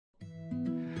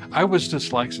I was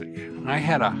dyslexic. I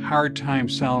had a hard time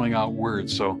sounding out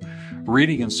words, so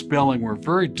reading and spelling were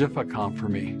very difficult for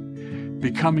me.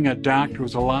 Becoming a doctor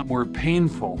was a lot more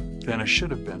painful than it should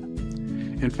have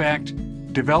been. In fact,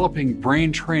 developing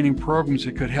brain training programs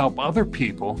that could help other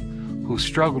people who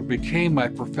struggled became my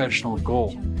professional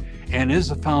goal and is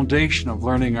the foundation of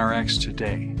LearningRx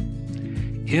today.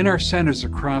 In our centers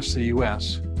across the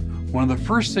U.S., one of the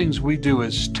first things we do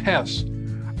is test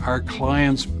our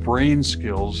clients' brain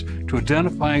skills to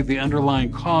identify the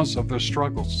underlying cause of their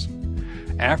struggles.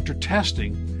 After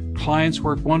testing, clients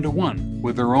work one-to-one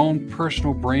with their own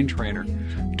personal brain trainer,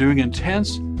 doing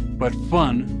intense but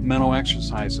fun mental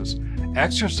exercises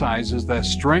that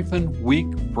strengthen weak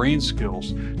brain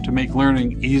skills to make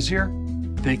learning easier,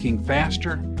 thinking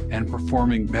faster, and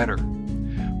performing better.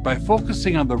 By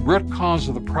focusing on the root cause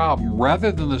of the problem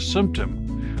rather than the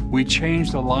symptom, we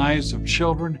change the lives of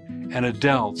children and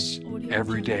adults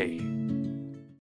every day.